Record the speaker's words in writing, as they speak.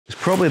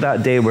It's probably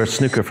that day where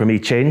snooker for me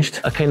changed.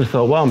 I kind of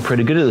thought, well, I'm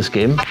pretty good at this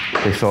game.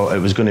 They thought it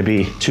was going to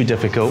be too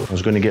difficult. I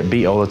was going to get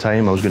beat all the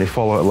time. I was going to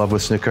fall out of love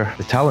with snooker.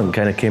 The talent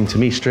kind of came to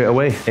me straight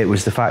away. It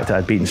was the fact that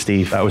I'd beaten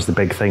Steve. That was the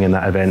big thing in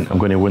that event. I'm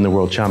going to win the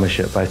World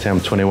Championship by the time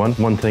I'm 21.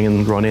 One thing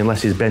in Ronnie,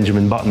 unless he's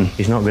Benjamin Button,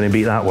 he's not going to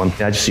beat that one.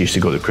 I just used to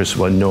go to the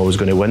Crucible and know I was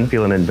going to win,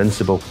 feeling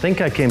invincible. I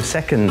think I came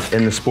second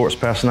in the sports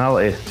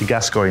personality to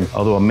Gascoigne.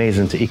 Although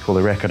amazing to equal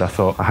the record, I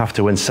thought, I have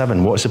to win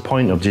 7. What's the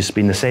point of just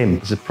being the same?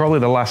 This is probably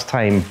the last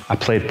time I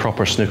played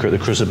proper snooker at the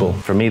Crucible.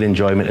 For me, the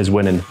enjoyment is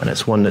winning, and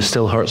it's one that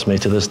still hurts me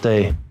to this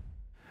day.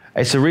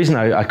 It's the reason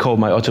I called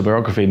my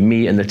autobiography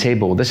Me and the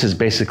Table. This is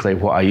basically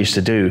what I used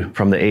to do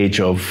from the age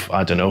of,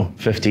 I don't know,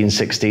 15,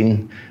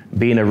 16,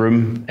 be in a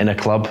room, in a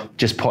club,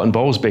 just potting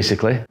balls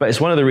basically. But it's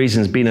one of the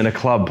reasons being in a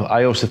club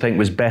I also think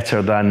was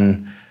better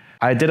than...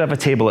 I did have a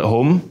table at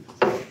home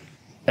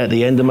at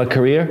the end of my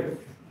career,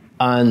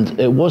 and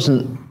it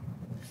wasn't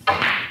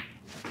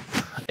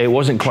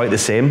quite the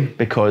same,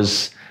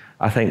 because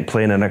I think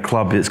playing in a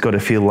club, it's got to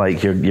feel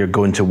like you're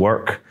going to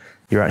work.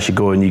 You're actually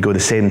going, you go the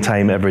same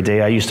time every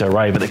day. I used to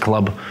arrive at the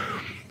club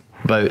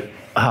about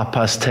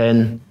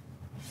 10:30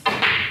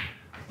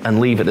 and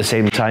leave at the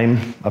same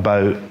time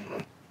about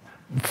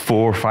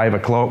 4 or 5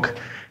 o'clock.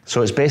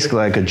 So it's basically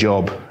like a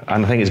job,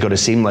 and I think it's got to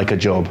seem like a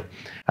job.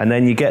 And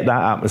then you get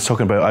that,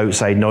 talking about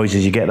outside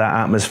noises, you get that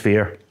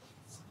atmosphere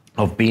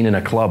of being in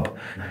a club.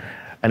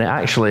 And it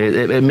actually,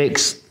 it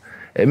makes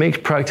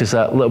practice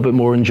that little bit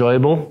more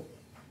enjoyable.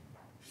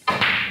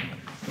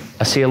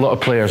 I see a lot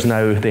of players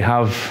now, they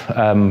have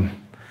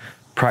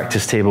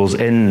practice tables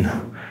in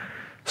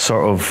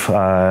sort of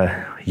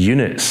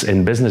units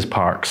in business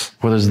parks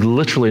where there's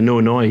literally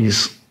no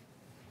noise.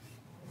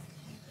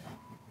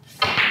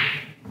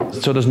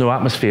 So there's no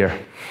atmosphere.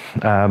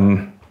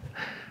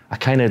 I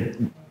kind of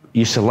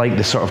used to like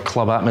the sort of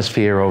club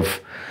atmosphere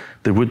of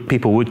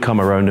people would come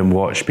around and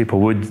watch, people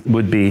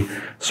would be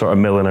sort of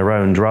milling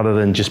around rather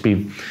than just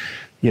be,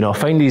 you know, I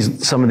find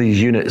some of these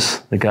units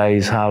the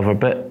guys have a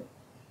bit,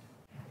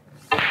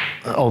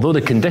 although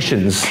the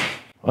conditions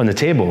on the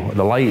table,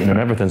 the light and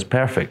everything's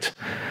perfect,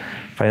 I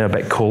find it a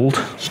bit cold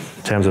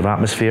in terms of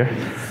atmosphere.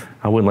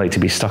 I wouldn't like to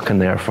be stuck in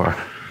there for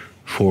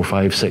 4,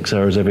 5, 6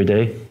 hours every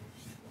day.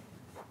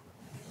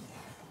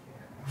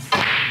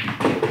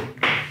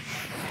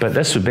 But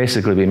this would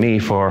basically be me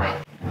for,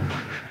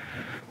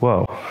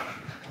 well,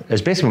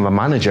 it's basically my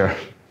manager.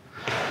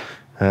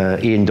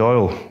 Ian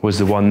Doyle was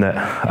the one that,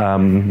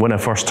 when I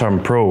first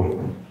turned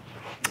pro,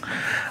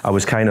 I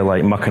was kind of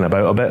like mucking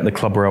about a bit in the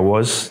club where I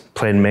was,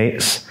 playing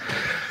mates.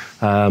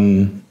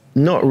 Not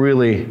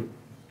really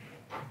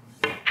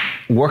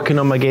working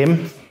on my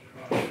game,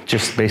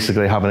 just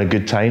basically having a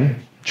good time,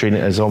 treating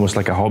it as almost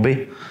like a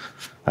hobby.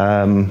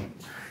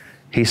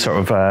 He sort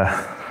of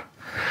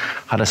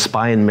had a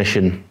spying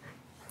mission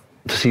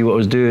to see what I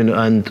was doing,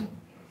 and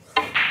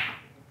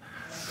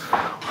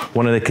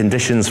one of the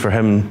conditions for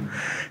him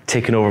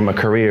taking over my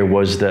career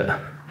was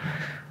that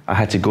I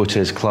had to go to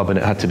his club and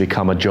it had to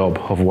become a job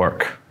of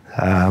work.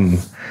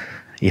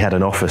 He had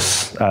an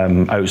office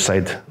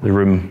outside the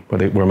room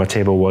where my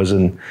table was,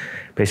 and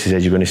basically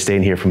said, you're going to stay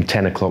in here from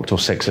 10 o'clock till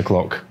 6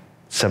 o'clock,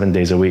 7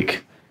 days a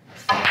week.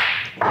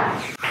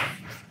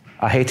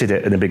 I hated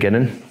it in the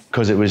beginning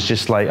because it was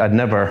just like it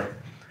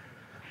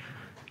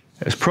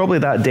was probably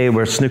that day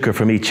where snooker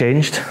for me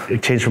changed.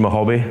 It changed from a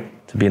hobby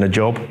to being a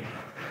job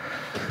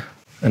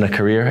and a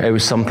career. It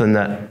was something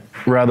that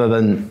rather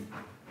than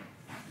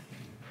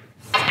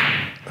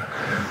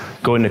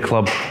going to the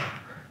club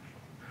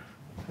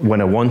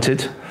when I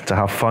wanted to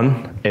have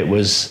fun, it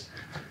was,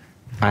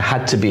 I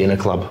had to be in a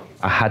club.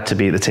 I had to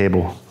be at the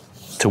table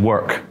to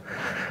work.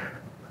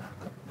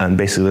 And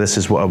basically this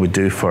is what I would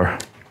do for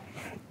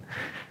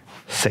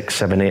 6,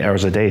 7, 8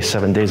 hours a day,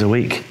 7 days a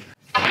week.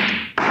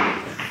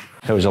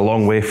 It was a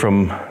long way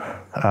from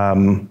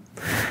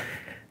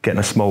getting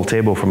a small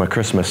table for my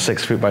Christmas,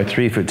 6 foot by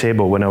 3 foot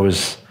table when I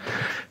was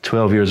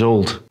 12 years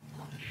old.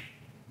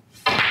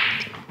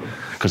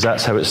 Because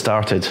that's how it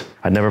started.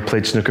 I'd never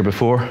played snooker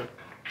before.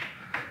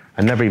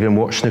 I never even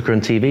watched snooker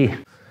on TV,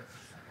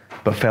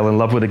 but fell in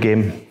love with the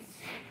game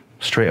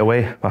straight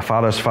away. My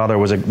father's father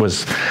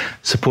was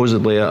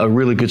supposedly a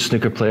really good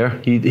snooker player.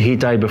 He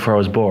died before I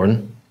was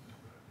born.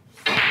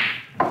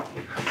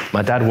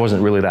 My dad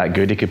wasn't really that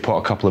good. He could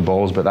pot a couple of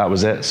balls, but that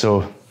was it.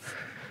 So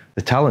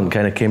the talent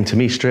kind of came to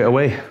me straight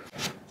away.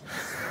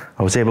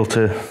 I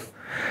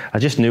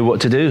just knew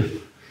what to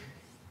do.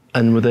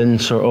 And within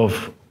sort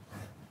of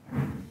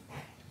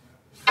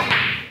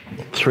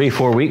 3,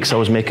 4 weeks, I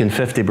was making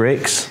 50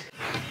 breaks.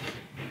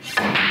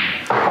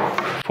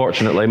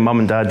 Fortunately, Mum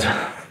and Dad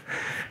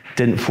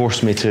didn't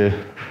force me to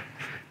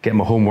get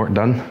my homework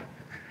done.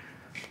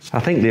 I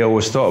think they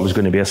always thought I was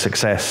going to be a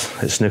success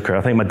at snooker.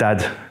 I think my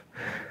dad,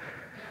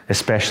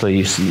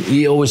 especially,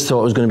 he always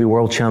thought I was going to be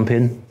world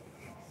champion.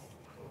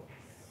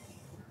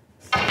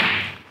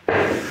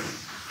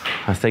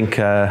 I think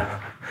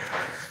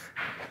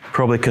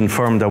probably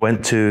confirmed I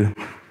went to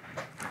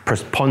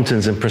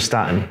Pontins in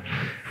Prestatyn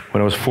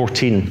when I was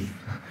 14,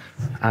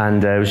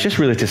 And it was just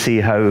really to see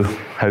how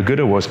good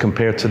I was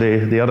compared to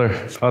the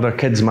other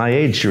kids my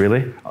age,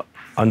 really,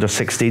 under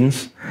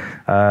 16s.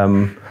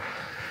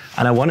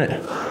 And I won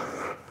it.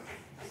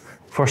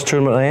 First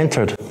tournament I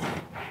entered.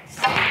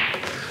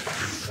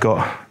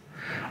 Got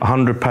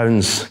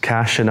 £100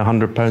 cash and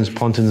 £100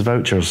 Pontins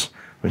vouchers,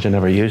 which I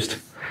never used.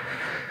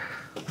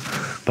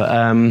 But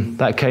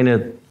I kind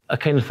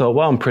of thought,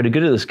 well, I'm pretty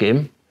good at this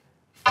game.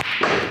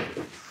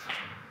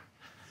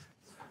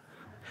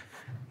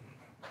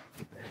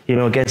 You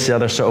know, against the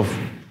other sort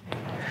of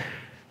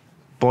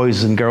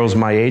boys and girls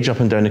my age up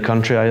and down the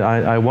country,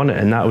 I won it,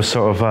 and that was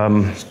sort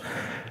of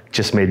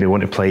just made me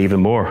want to play even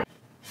more.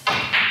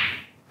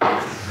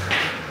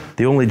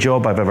 The only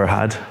job I've ever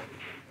had,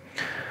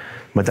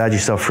 my dad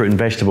used to have fruit and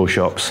vegetable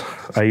shops.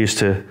 I used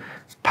to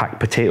pack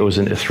potatoes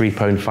into £3,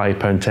 £5,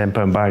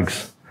 £10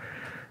 bags,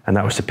 and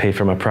that was to pay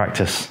for my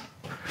practice.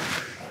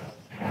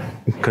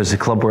 Because the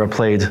club where I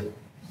played,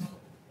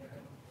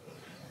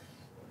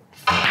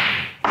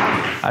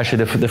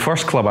 actually the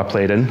first club I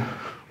played in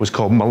was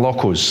called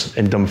Malocco's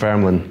in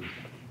Dunfermline.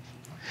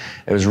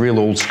 It was a real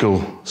old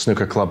school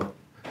snooker club.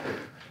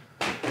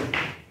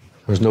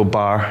 There was no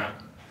bar,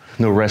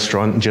 no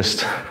restaurant,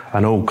 just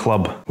an old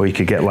club where you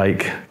could get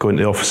go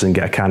into the office and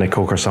get a can of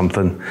Coke or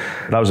something.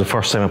 That was the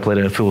first time I played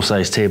at a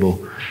full-size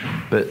table.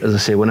 But as I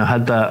say, when I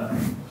had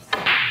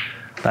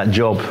that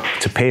job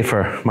to pay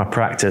for my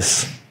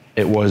practice,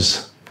 it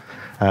was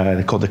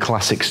called the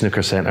Classic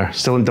Snooker Centre,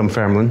 still in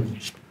Dunfermline.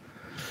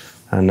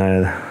 And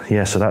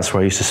yeah, so that's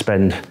where I used to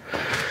spend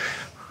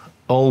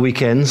all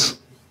weekends.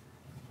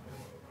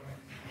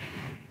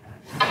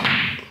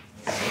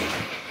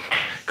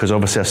 Because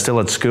obviously I still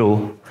had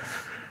school,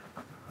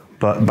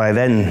 but by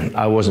then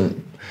I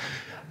wasn't,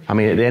 I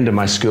mean, at the end of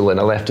my schooling,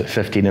 I left at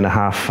 15 and a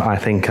half. I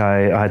think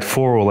I had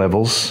 4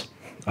 O-levels.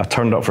 I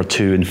turned up for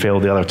 2 and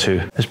failed the other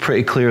 2. It's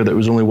pretty clear that there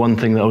was only one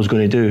thing that I was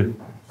going to do.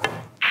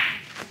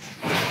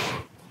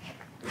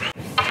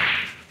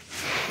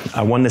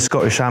 I won the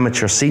Scottish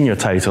Amateur Senior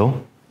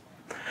title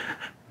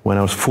when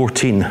I was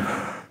 14.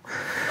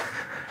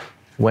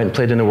 Went and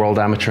played in the World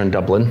Amateur in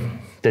Dublin.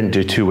 Didn't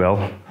do too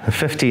well. At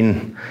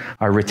 15,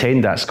 I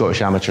retained that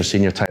Scottish Amateur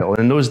Senior title. And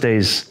in those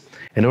days,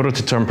 in order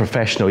to turn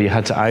professional, you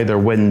had to either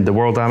win the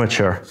World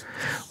Amateur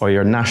or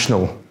your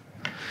national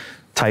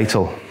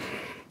title.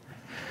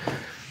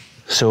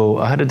 So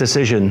I had a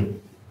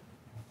decision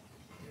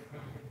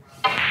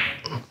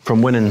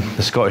from winning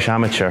the Scottish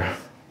Amateur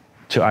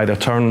to either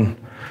turn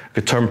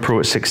pro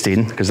at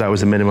 16, because that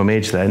was the minimum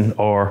age then,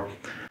 or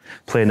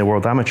play in the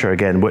World Amateur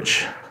again,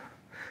 which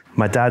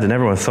my dad and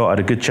everyone thought I had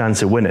a good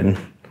chance of winning.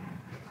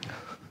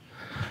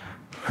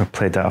 I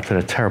played that up in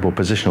a terrible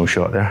positional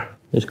shot there.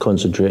 Just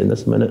concentrating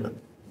this a minute.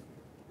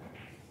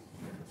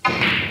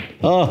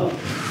 Oh,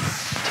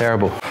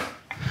 terrible.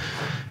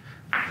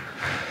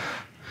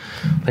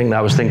 I think that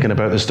I was thinking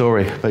about the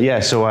story. But yeah,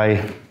 so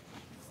I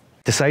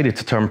decided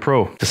to turn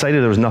pro.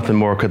 Decided there was nothing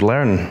more I could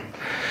learn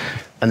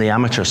in the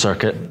amateur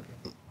circuit.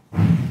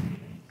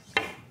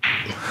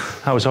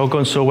 That was all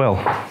going so well.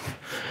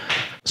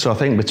 So I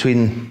think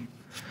between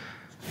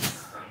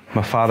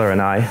my father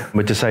and I,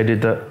 we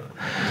decided that,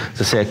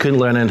 to say, I couldn't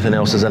learn anything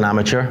else as an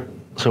amateur,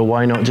 so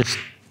why not just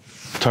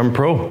turn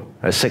pro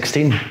at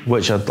 16,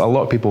 which a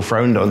lot of people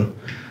frowned on,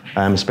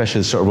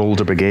 especially the sort of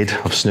older brigade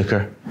of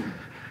snooker.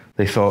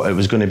 They thought it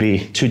was going to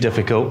be too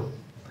difficult.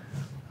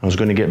 I was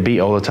going to get beat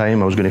all the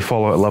time. I was going to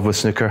fall out of love with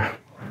snooker.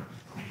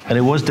 And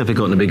it was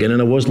difficult in the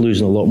beginning. I was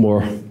losing a lot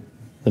more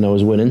than I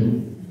was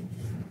winning.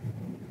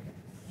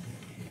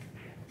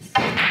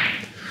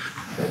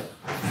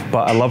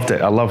 But I loved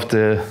it. I loved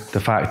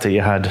the fact that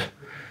you had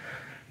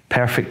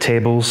perfect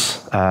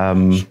tables.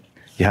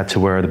 You had to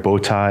wear the bow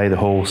tie, the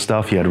whole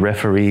stuff. You had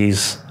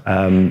referees.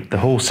 The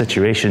whole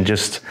situation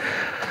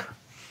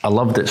I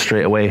loved it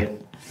straight away.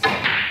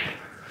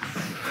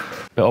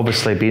 But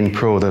obviously being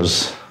pro,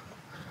 there's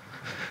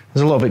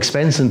a lot of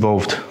expense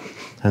involved.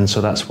 And so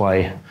that's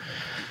why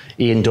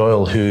Ian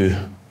Doyle,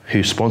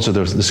 who sponsored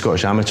the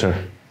Scottish Amateur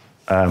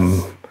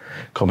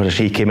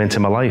competition, he came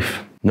into my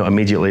life. Not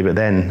immediately, but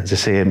then, as I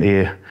say,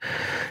 he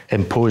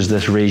imposed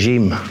this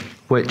regime,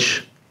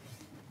 which,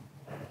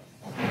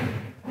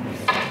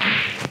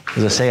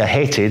 as I say, I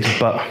hated,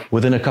 but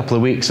within a couple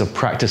of weeks of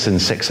practicing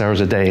 6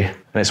 hours a day, and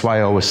it's why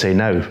I always say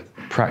now,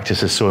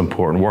 practice is so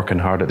important, working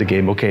hard at the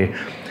game. Okay,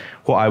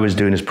 what I was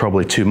doing is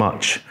probably too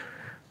much,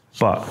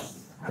 but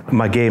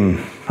my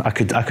game, I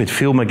could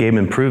feel my game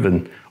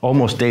improving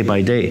almost day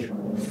by day,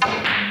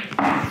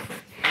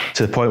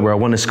 to the point where I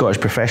won the Scottish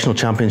Professional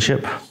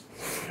Championship,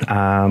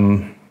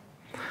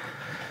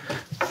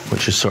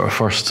 which is sort of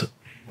first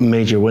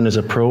major win as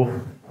a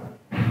pro.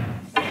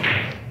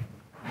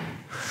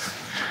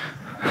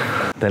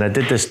 Then I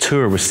did this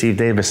tour with Steve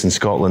Davis in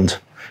Scotland,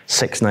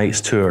 6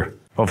 nights tour.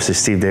 Obviously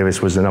Steve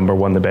Davis was the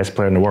 #1, the best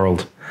player in the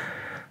world.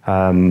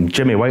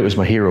 Jimmy White was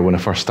my hero when I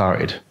first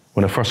started.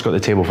 When I first got the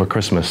table for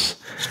Christmas,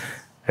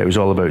 it was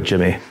all about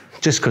Jimmy,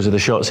 just because of the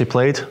shots he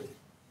played.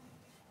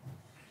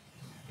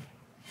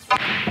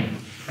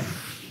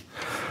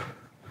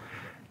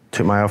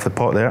 Took my eye off the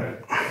pot there.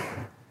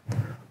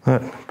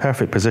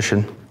 Perfect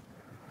position.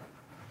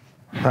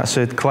 That's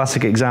a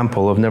classic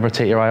example of never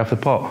take your eye off the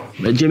pot.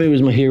 Jimmy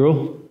was my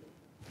hero.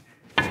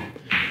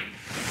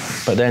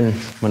 But then,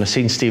 when I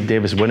seen Steve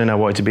Davis winning, I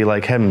wanted to be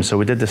like him. So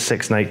we did the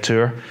 6-night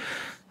tour,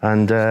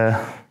 and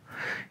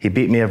he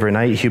beat me every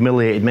night,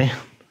 humiliated me.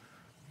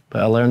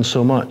 But I learned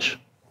so much.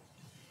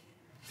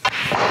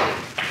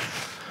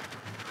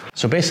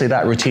 So basically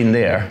that routine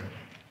there,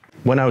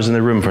 when I was in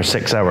the room for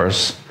 6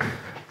 hours,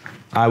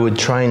 I would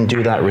try and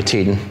do that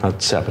routine.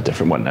 I'd set up a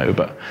different one now,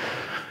 but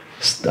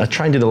I'd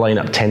try and do the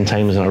lineup 10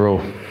 times in a row.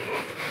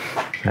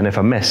 And if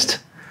I missed,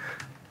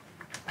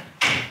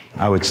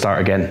 I would start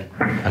again.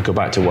 I'd go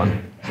back to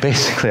one.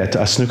 Basically,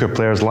 a snooker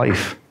player's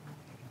life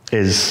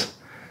is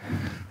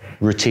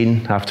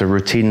routine after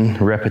routine,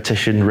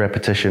 repetition,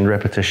 repetition,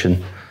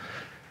 repetition,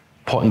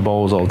 potting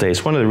balls all day.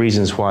 It's one of the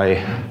reasons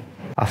why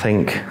I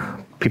think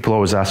people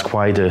always ask,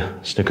 why do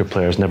snooker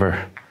players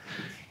never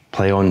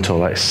play on till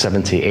like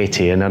 70,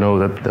 80? And I know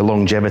that the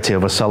longevity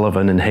of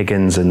O'Sullivan and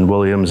Higgins and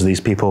Williams,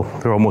 these people,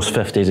 they're almost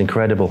 50, is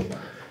incredible.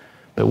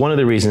 But one of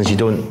the reasons you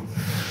don't,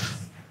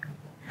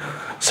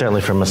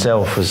 certainly for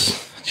myself,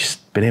 was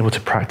just being able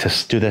to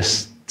practice, do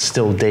this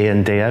still day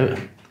in, day out.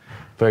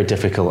 Very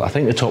difficult. I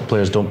think the top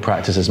players don't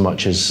practice as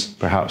much as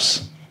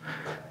perhaps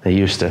they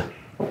used to.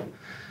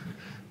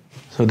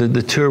 So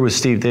the tour with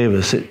Steve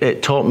Davis,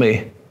 it taught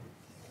me,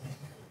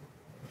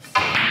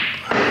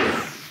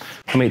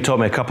 it taught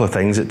me a couple of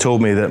things. It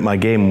told me that my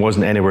game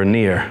wasn't anywhere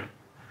near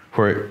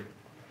where,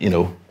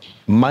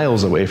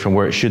 miles away from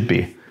where it should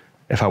be.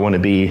 If I want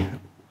to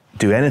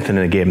do anything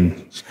in a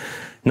game,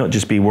 not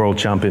just be world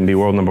champion, be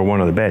world number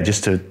one on the bed,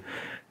 just to,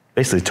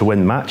 basically to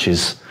win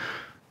matches.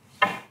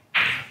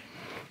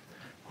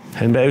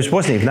 But it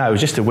wasn't even that, it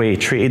was just the way he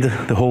treated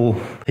the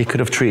whole, he could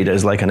have treated it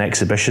as like an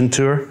exhibition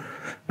tour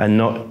and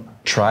not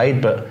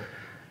tried, but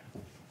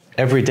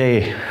every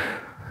day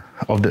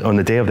on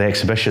the day of the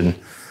exhibition,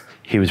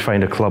 he would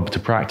find a club to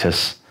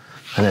practice,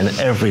 and then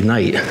every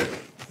night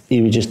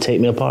he would just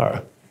take me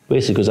apart,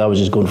 basically because I was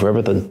just going for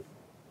everything.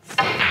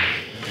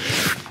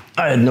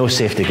 I had no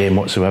safety game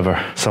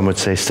whatsoever. Some would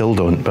say still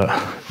don't, but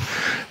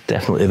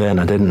definitely then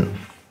I didn't.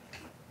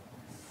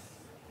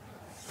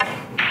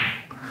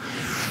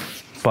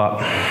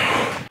 But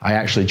I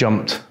actually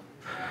jumped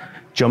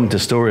the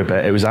story a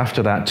bit. It was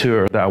after that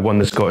tour that I won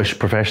the Scottish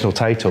professional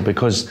title,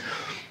 because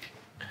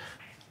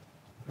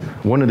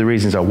one of the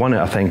reasons I won it,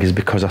 I think, is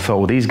because I thought,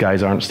 well, these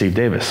guys aren't Steve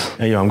Davis.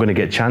 I'm going to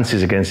get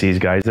chances against these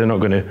guys. They're not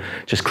going to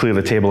just clear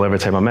the table every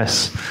time I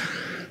miss.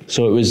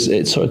 So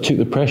it sort of took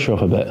the pressure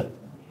off a bit.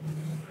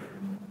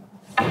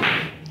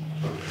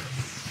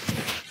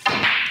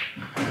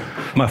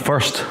 My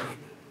first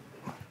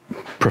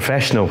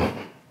professional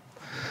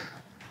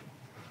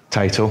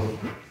title,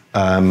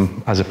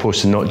 as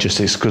opposed to not just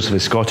exclusively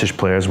Scottish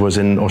players, was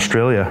in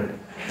Australia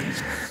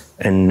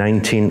in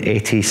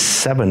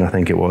 1987, I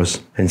think it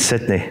was, in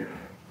Sydney.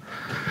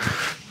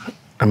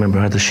 I remember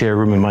I had to share a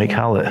room with Mike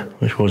Hallett,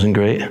 which wasn't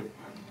great.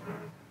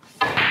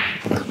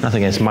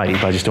 Nothing against Mike,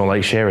 but I just don't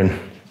like sharing.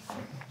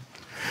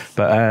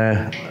 But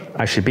I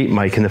actually beat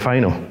Mike in the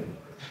final.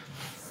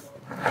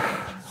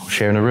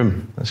 Sharing a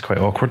room, that's quite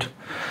awkward.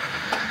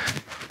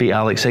 Beat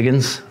Alex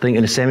Higgins, I think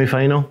in the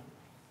semi-final.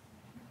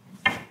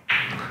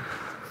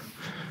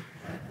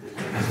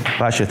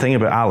 But actually, the thing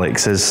about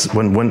Alex is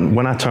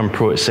when I turned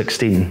pro at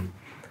 16,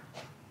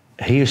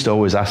 he used to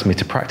always ask me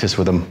to practice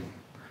with him.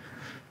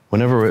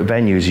 Whenever we were at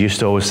venues, he used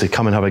to always say,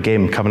 come and have a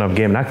game,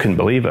 and I couldn't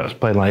believe it. I was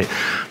playing like,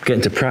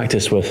 getting to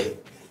practice with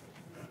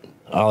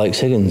Alex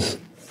Higgins.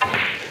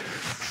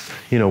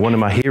 One of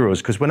my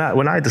heroes, because when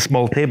I had the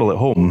small table at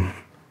home,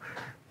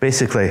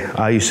 basically,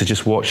 I used to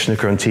just watch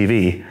snooker on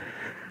TV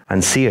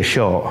and see a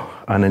shot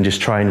and then just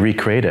try and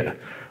recreate it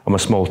on a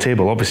small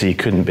table. Obviously, you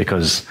couldn't,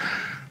 because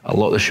a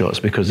lot of the shots,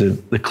 because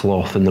the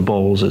cloth and the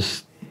balls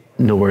is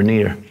nowhere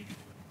near.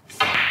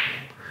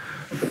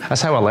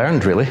 That's how I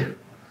learned, really,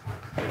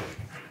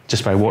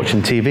 just by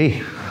watching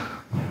TV.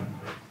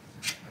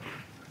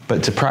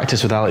 But to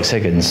practice with Alex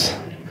Higgins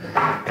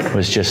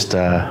was just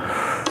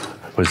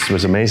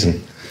was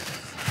amazing.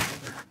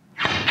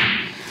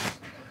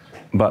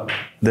 But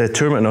the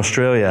tournament in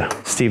Australia,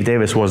 Steve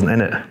Davis wasn't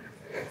in it,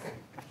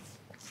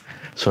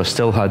 so I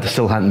still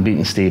hadn't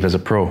beaten Steve as a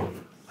pro.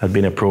 I'd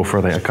been a pro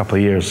for like a couple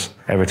of years.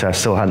 Every time I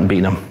still hadn't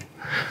beaten him,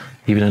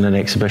 even in an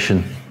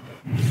exhibition.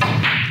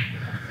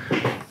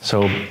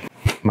 So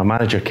my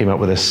manager came up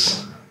with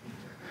this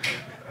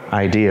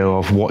idea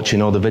of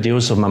watching all the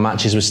videos of my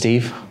matches with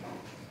Steve.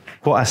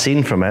 What I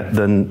seen from it,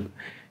 then,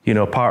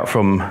 apart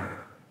from,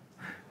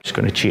 just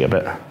going to cheat a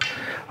bit,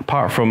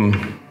 apart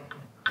from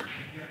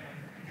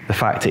the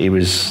fact that he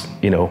was,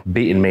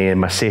 beating me and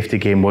my safety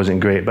game wasn't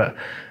great, but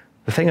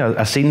the thing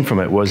I seen from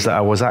it was that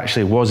I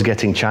was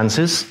getting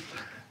chances.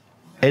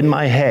 In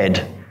my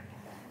head,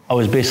 I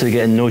was basically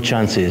getting no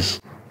chances,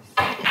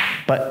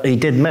 but he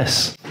did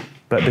miss.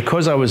 But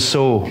because I was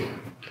so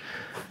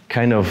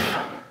kind of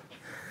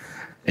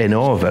in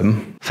awe of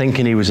him,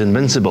 thinking he was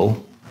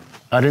invincible,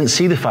 I didn't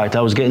see the fact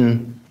I was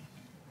getting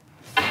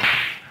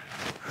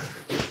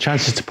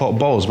chances to pot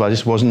balls, but I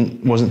just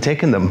wasn't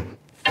taking them.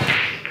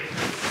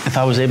 If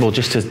I was able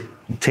just to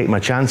take my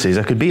chances,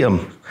 I could beat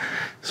him.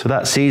 So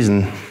that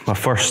season, my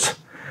first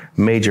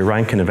major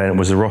ranking event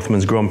was the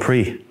Rothmans Grand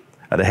Prix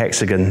at the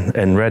Hexagon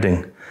in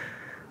Reading,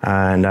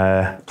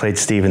 and played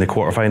Steve in the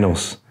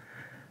quarterfinals.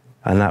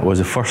 And that was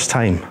the first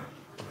time.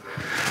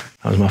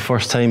 That was my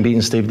first time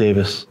beating Steve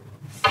Davis.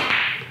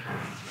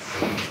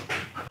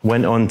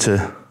 Went on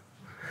to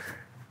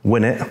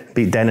win it,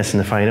 beat Dennis in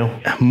the final.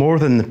 More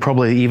than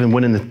probably even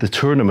winning the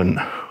tournament,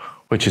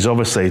 which is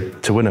obviously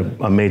to win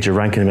a major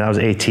ranking. When I was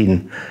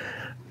 18,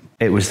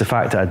 it was the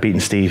fact that I'd beaten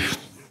Steve.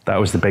 That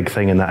was the big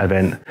thing in that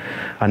event.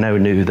 I now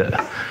knew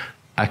that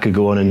I could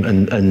go on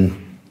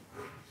and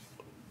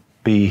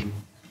be,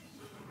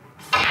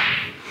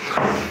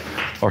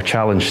 or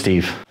challenge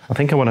Steve. I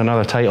think I won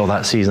another title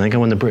that season. I think I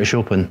won the British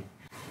Open.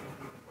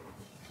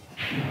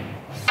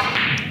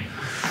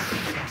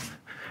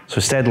 So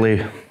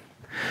steadily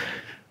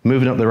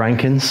moving up the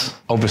rankings.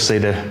 Obviously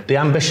the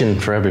ambition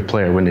for every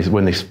player when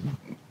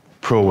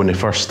they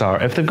first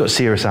start, if they've got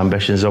serious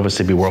ambitions,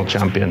 obviously be world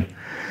champion.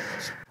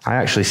 I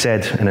actually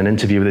said in an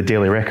interview with the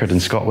Daily Record in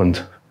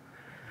Scotland,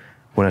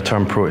 when I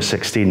turned pro at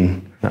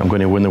 16, that I'm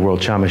going to win the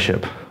world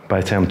championship by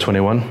the time I'm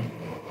 21.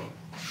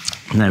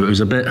 Now it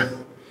was a bit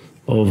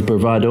of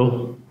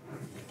bravado.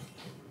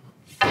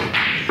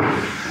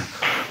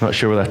 Not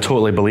sure whether I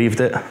totally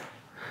believed it,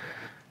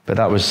 but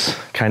that was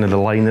kind of the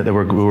line that we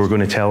were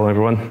going to tell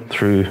everyone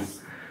through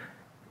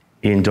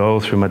Ian Doyle,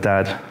 through my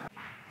dad.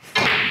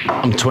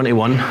 I'm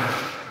 21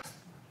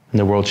 in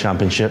the World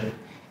Championship,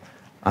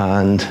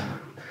 and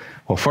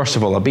well, first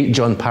of all, I beat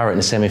John Parrott in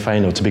the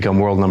semi-final to become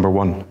world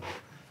 #1.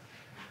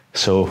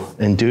 So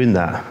in doing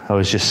that, I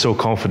was just so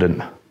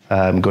confident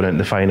going into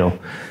the final.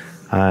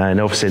 And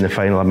obviously in the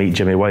final, I meet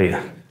Jimmy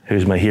White,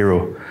 who's my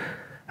hero.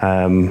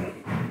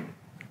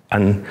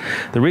 And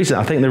the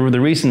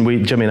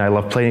reason Jimmy and I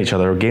love playing each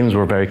other, our games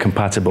were very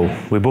compatible.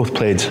 We both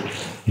played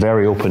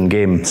very open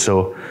games,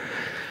 so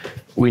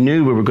we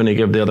knew we were going to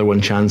give the other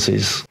one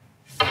chances.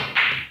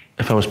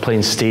 If I was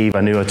playing Steve,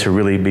 I knew I had to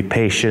really be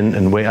patient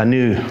and wait. I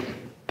knew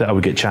that I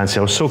would get chances.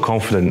 I was so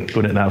confident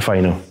going into that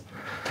final.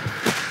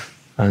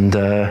 And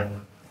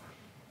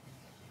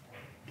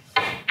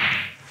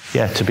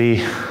yeah,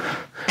 to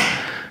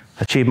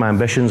achieve my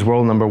ambitions,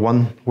 world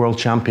 #1, world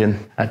champion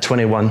at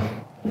 21,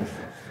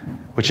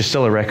 which is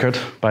still a record,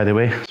 by the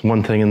way. It's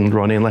one thing in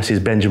Ronnie, unless he's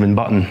Benjamin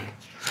Button,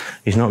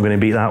 he's not going to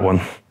beat that one.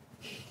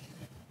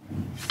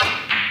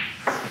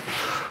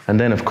 And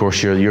then, of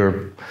course,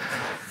 you're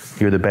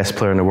the best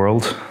player in the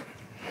world,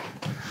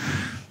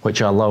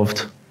 which I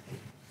loved.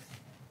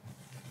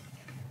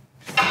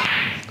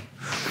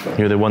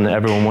 You're the one that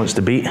everyone wants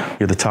to beat.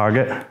 You're the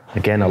target.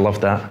 Again, I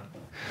loved that.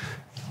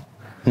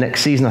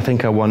 Next season, I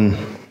think I won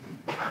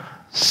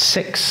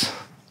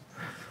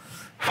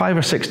 5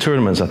 or 6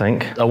 tournaments, I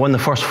think. I won the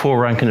first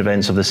 4 ranking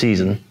events of the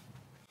season.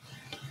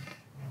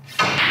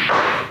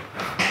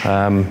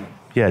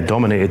 Yeah,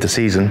 dominated the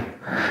season.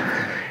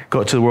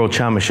 Got to the World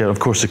Championship, of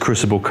course, the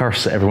Crucible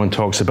curse that everyone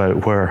talks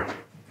about, where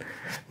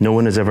no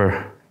one has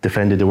ever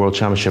defended the World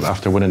Championship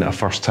after winning it a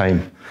first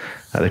time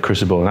at the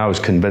Crucible, and I was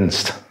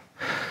convinced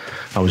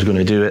I was going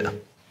to do it.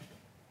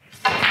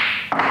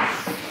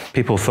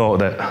 People thought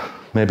that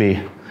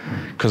maybe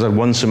because I'd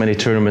won so many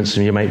tournaments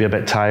and you might be a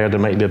bit tired, there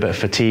might be a bit of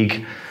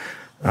fatigue.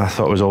 I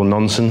thought it was all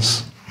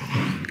nonsense.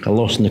 I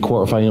lost in the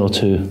quarterfinal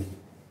to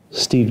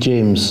Steve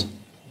James.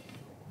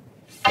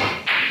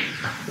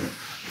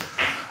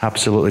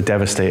 Absolutely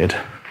devastated.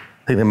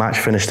 I think the match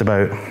finished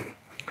about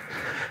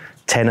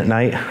 10 at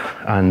night,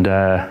 and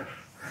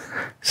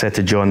said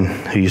to John,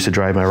 who used to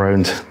drive me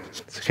around,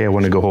 okay, I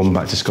want to go home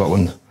back to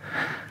Scotland.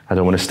 I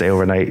don't want to stay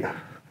overnight.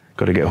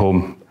 Got to get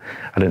home.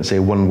 I didn't say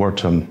one word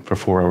to him for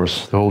 4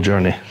 hours, the whole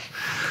journey.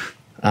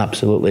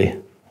 Absolutely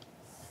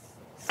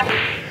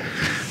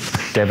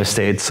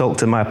devastated.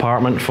 Sulked in my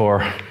apartment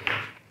for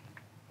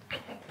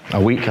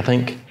a week, I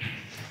think.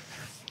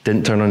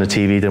 Didn't turn on the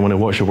TV, didn't want to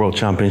watch the World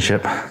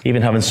Championship.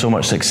 Even having so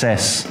much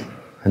success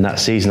in that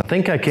season. I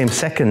think I came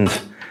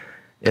second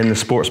in the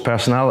sports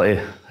personality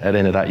at the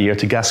end of that year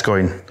to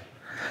Gascoigne,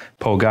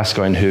 Paul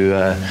Gascoigne, who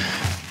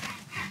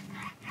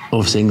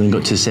obviously England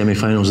got to the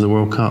semi-finals of the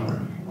World Cup.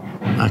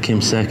 I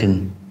came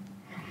second.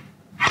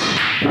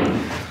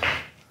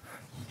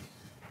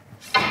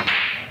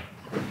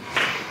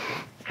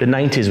 The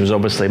 90s was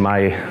obviously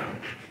my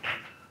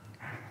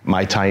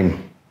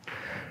time.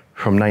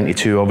 From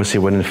 92, obviously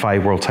winning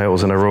 5 world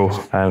titles in a row,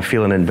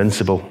 feeling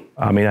invincible.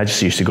 I mean, I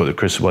just used to go to the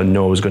Crucible and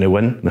know I was going to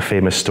win. The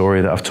famous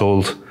story that I've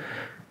told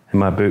in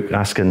my book,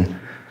 asking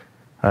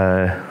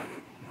my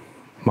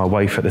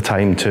wife at the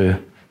time to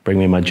bring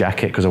me my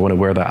jacket because I want to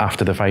wear that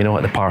after the final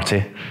at the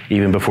party,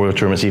 even before the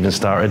tournament's even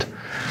started.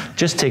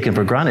 Just taken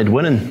for granted,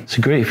 winning. It's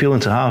a great feeling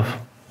to have.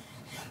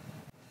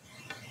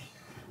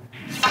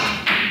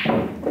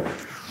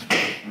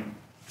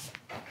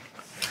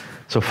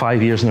 So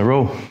 5 years in a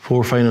row,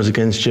 4 finals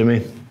against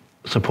Jimmy.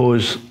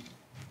 Suppose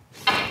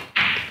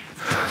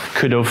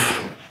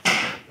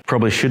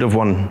probably should have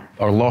won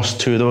or lost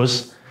 2 of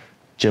those.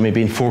 Jimmy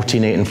being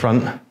 14-8 in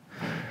front.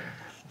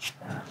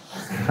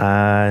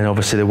 And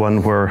obviously the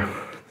one where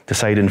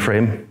deciding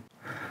frame.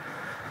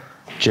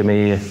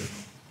 Jimmy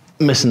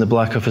missing the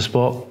black off a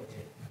spot.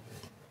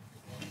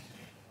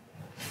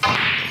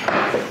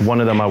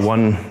 One of them I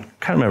won,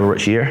 can't remember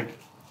which year.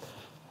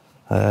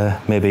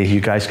 Maybe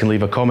you guys can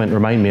leave a comment,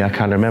 remind me, I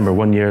can't remember.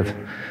 One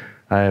year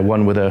I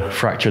won with a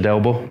fractured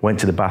elbow, went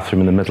to the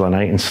bathroom in the middle of the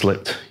night and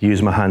slipped,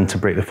 used my hand to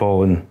break the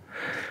fall and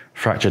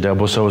fractured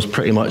elbow, so I was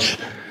pretty much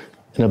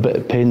in a bit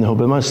of pain the whole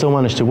bit, but I still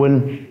managed to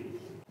win.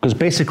 Because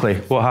basically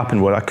what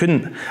happened was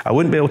I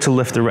wouldn't be able to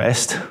lift the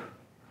wrist.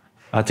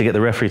 I had to get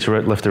the referee to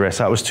lift the wrist,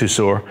 that was too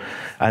sore.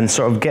 And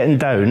sort of getting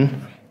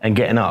down and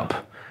getting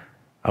up,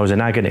 I was in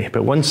agony.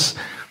 But once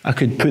I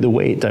could put the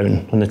weight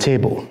down on the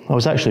table, I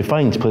was actually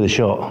fine to play the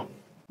shot.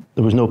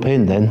 There was no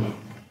pain then.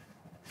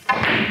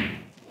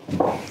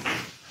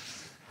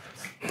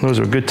 Those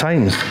were good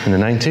times in the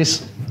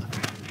 90s.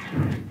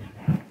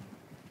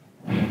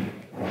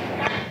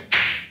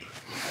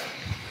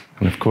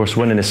 And of course,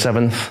 winning the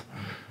 7th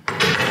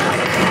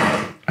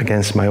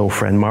against my old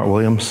friend Mark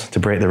Williams to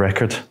break the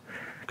record.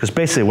 Because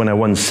basically when I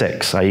won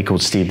 6, I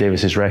equaled Steve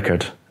Davis's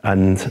record.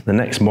 And the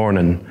next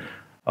morning,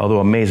 although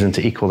amazing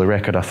to equal the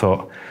record, I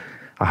thought,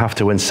 I have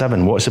to win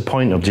 7. What's the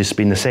point of just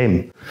being the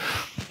same?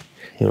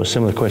 You know,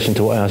 similar question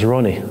to what I asked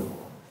Ronnie.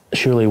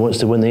 Surely he wants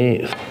to win the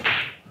 8th.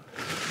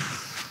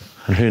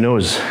 And who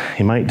knows,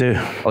 he might do.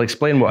 I'll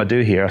explain what I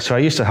do here. So I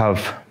used to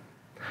have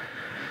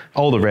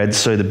all the reds,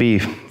 so the B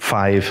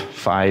 5,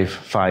 5,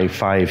 5,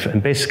 5,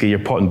 and basically you're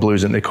potting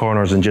blues into the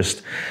corners and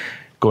just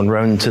going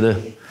round to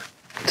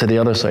the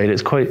other side.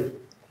 It's quite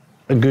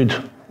a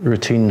good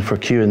routine for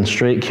queuing,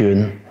 straight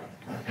queuing.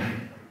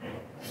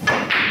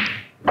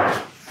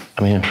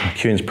 I mean,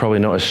 queuing's probably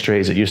not as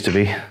straight as it used to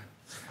be,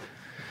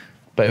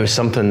 but it was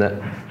something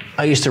that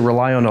I used to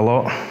rely on a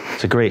lot.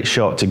 It's a great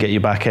shot to get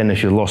you back in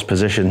if you lost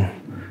position.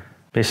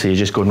 Basically, you're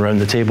just going around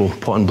the table,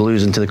 potting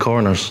blues into the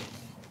corners.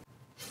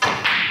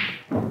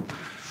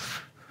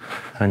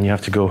 And you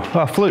have to go,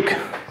 oh, fluke.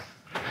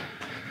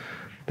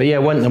 But yeah, I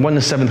won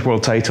the 7th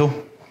world title.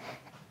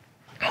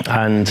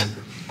 And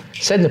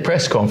said in the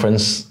press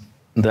conference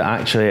that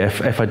actually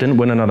if I didn't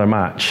win another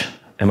match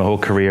in my whole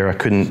career, I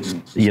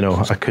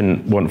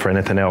couldn't want for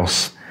anything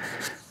else.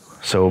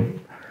 So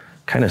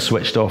kind of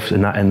switched off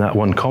in that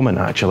one comment,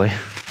 actually.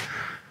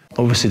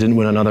 Obviously didn't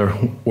win another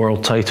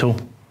world title.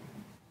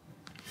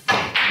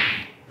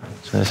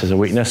 So this is a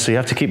weakness. So you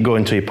have to keep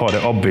going till you pot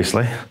it,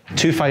 obviously.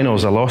 2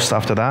 finals I lost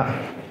after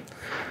that.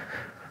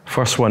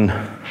 First one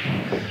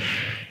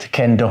to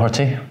Ken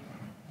Doherty.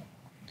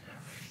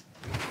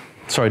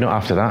 Sorry, not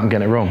after that, I'm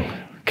getting it wrong.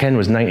 Ken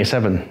was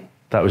 97.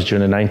 That was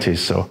during the 90s,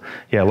 so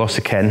yeah, I lost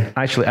to Ken.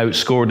 I actually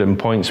outscored him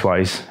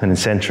points-wise and in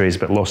centuries,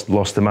 but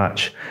lost the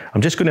match.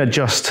 I'm just going to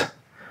adjust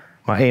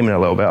my aiming a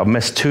little bit. I've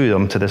missed 2 of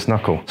them to this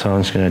knuckle, so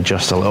I'm just going to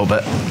adjust a little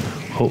bit.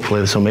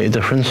 Hopefully this will make a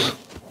difference.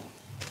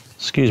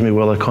 Excuse me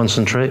while I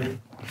concentrate.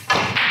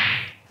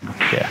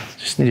 Yeah,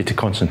 just needed to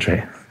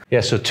concentrate. Yeah,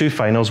 so 2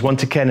 finals, 1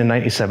 to Ken in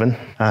 97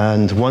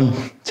 and 1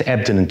 to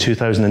Ebden in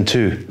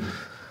 2002,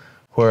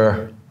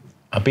 where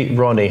I beat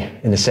Ronnie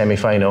in the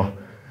semi-final.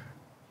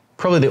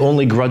 Probably the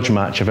only grudge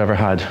match I've ever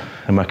had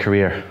in my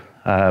career.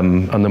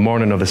 On the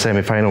morning of the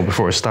semi-final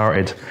before it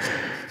started,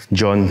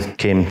 John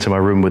came to my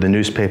room with a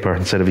newspaper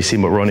and said, have you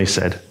seen what Ronnie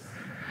said?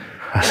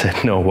 I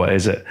said, no, what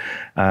is it?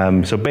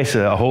 So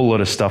basically a whole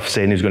lot of stuff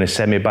saying he was going to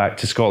send me back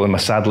to Scotland, my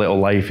sad little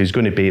life, he's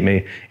going to beat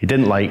me, he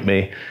didn't like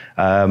me.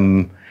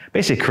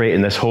 Basically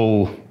creating this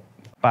whole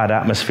bad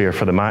atmosphere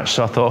for the match.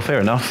 So I thought, fair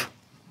enough.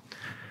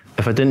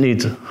 If I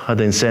didn't had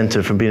the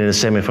incentive from being in the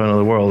semi-final of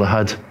the world, I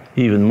had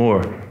even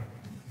more.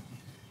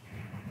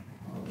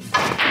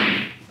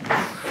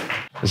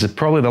 This is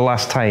probably the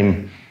last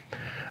time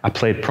I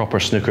played proper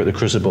snooker at the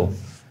Crucible,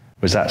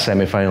 was that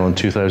semi-final in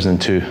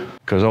 2002.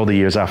 Because all the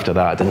years after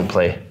that, I didn't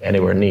play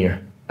anywhere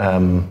near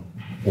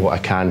what I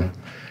can.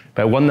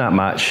 But I won that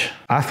match.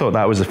 I thought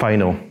that was the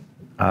final.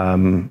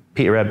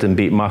 Peter Ebden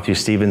beat Matthew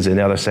Stevens in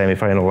the other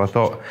semi-final. I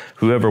thought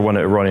whoever won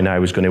it, Ronnie and I,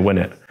 was going to win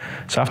it.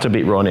 So after I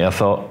beat Ronnie, I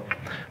thought,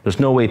 there's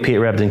no way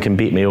Peter Ebden can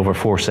beat me over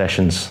 4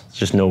 sessions. There's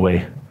just no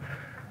way.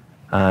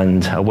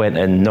 And I went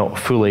in not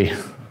fully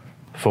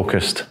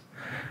focused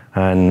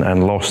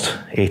and lost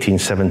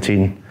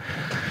 18-17.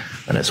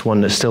 And it's one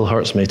that still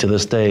hurts me to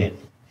this day.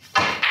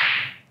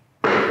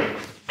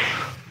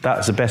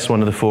 That's the best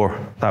one of the 4.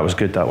 That was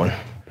good, that one.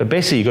 But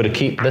basically, you've got to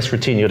keep this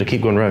routine, you've got to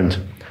keep going round.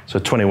 So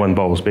 21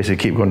 balls, basically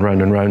keep going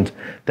round and round.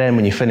 Then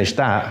when you finish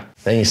that,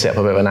 then you set up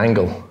a bit of an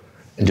angle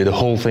and do the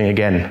whole thing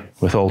again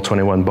with all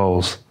 21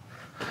 balls.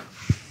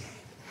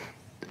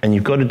 And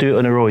you've got to do it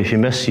in a row. If you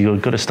miss,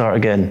 you've got to start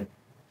again.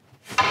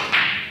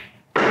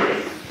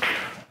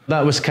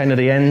 That was kind of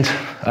the end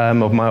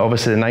of my,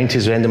 obviously the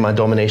 90s, the end of my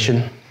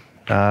domination.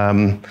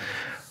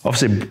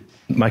 Obviously,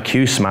 my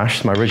cue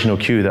smashed, my original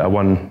cue that I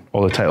won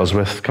all the titles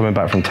with, coming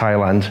back from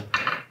Thailand.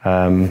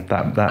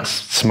 That's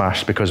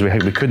smashed because we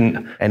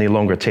couldn't any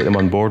longer take them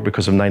on board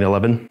because of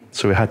 9/11.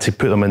 So we had to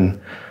put them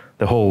in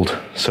the hold.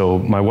 So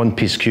my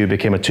 1-piece cue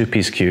became a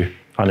 2-piece cue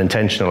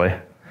unintentionally.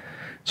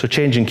 So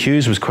changing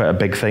cues was quite a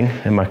big thing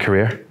in my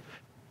career.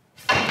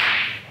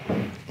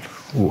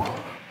 Ooh,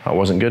 that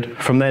wasn't good.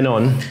 From then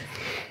on,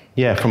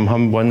 yeah,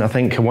 I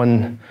think I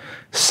won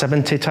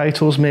 70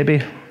 titles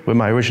maybe with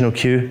my original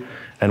cue,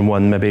 and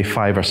won maybe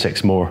 5 or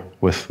 6 more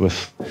with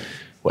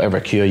whatever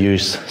cue I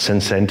used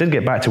since then. Did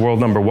get back to world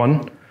number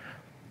 1,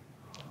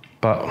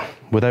 but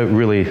without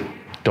really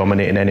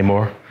dominating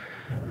anymore.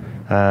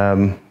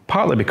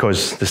 Partly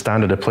because the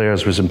standard of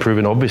players was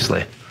improving,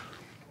 obviously.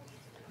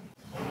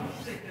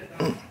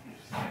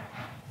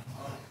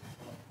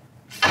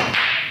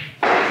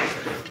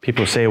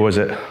 People say, was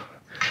it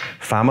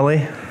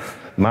family?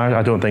 Marriage?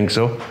 I don't think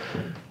so.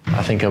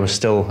 I think I was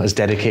still as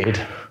dedicated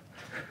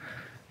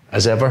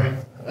as ever.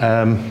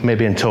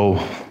 Maybe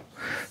until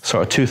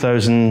sort of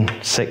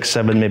 2006,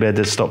 7, maybe I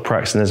did stop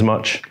practicing as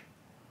much.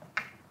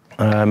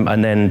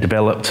 And then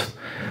developed,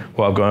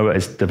 what I've gone about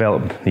is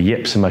developed the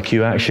yips in my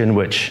cue action,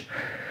 which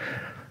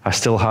I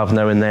still have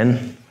now and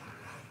then.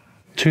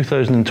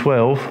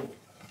 2012,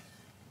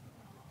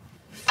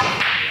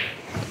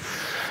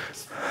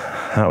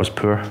 that was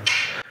poor.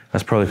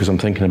 That's probably because I'm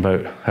thinking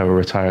about how I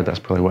retired. That's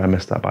probably why I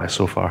missed that by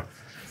so far.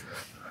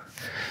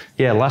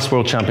 Yeah, last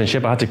World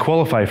Championship I had to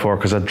qualify for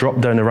because I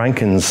dropped down the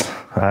rankings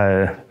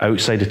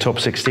outside the top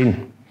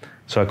 16.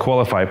 So I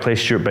qualified, play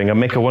Stuart Bingham,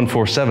 make a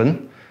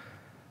 147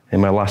 in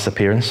my last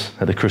appearance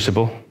at the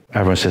Crucible.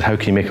 Everyone said, how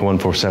can you make a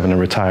 147 and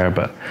retire?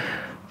 But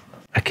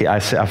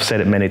I've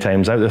said it many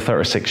times, out of the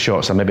 36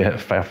 shots, I maybe hit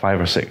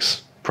 5 or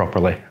 6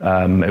 properly.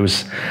 It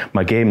was,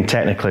 my game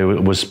technically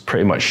was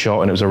pretty much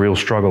shot, and it was a real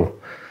struggle.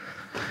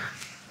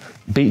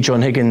 Beat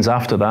John Higgins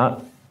after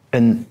that,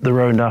 in the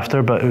round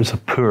after, but it was a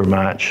poor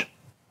match.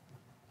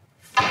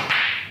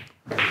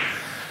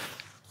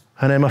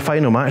 And then my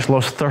final match,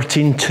 lost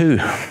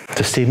 13-2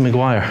 to Steve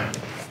Maguire.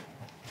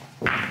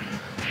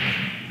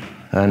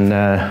 And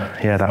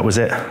yeah, that was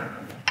it.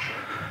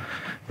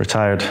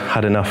 Retired,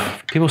 had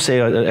enough. People say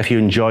if you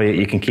enjoy it,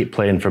 you can keep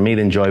playing. For me,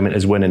 the enjoyment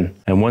is winning.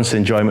 And once the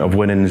enjoyment of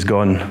winning is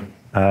gone,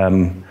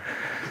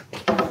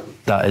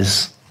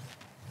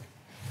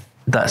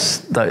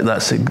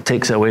 it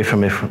takes it away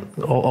from me.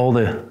 All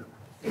the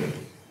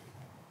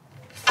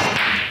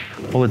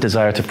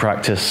desire to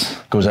practice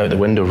goes out the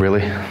window,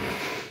 really.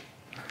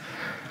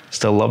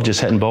 Still love just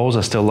hitting balls.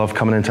 I still love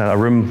coming into a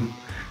room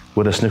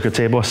with a snooker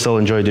table. I still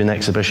enjoy doing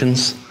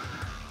exhibitions.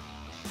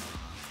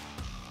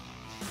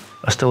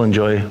 I still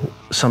enjoy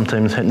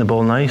sometimes hitting the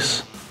ball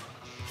nice.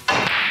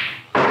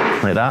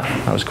 Like that.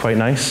 That was quite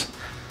nice.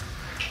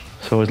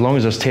 So as long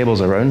as there's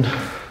tables around,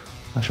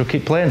 I shall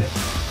keep playing.